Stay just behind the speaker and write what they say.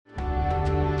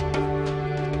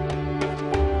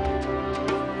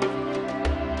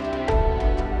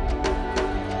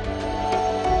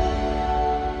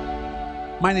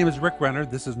My name is Rick Renner.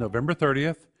 This is November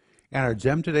 30th, and our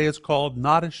gem today is called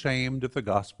Not Ashamed of the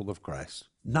Gospel of Christ.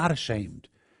 Not ashamed.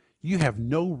 You have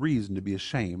no reason to be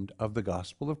ashamed of the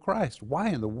gospel of Christ. Why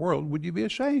in the world would you be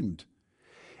ashamed?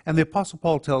 And the Apostle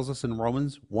Paul tells us in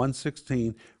Romans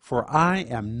 1:16, "For I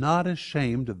am not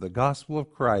ashamed of the gospel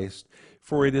of Christ,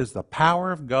 for it is the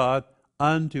power of God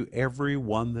unto every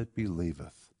one that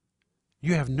believeth."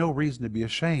 You have no reason to be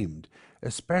ashamed,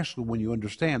 especially when you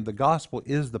understand the gospel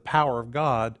is the power of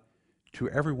God to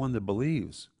everyone that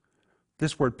believes.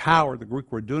 This word power, the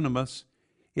Greek word dunamis,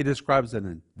 it describes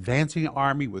an advancing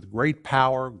army with great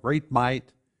power, great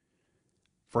might.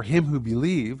 For him who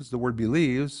believes, the word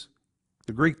believes,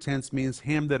 the Greek tense means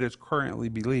him that is currently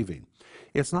believing.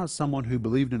 It's not someone who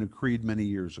believed in a creed many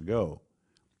years ago,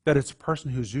 but it's a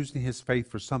person who's using his faith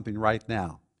for something right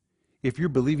now. If you're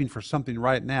believing for something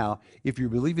right now, if you're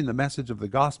believing the message of the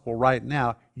gospel right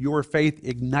now, your faith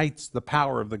ignites the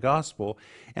power of the gospel,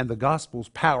 and the gospel's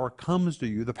power comes to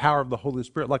you, the power of the Holy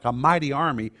Spirit, like a mighty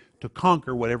army to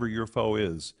conquer whatever your foe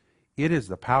is. It is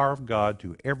the power of God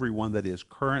to everyone that is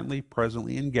currently,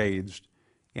 presently engaged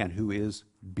and who is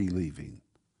believing.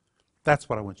 That's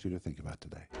what I want you to think about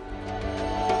today.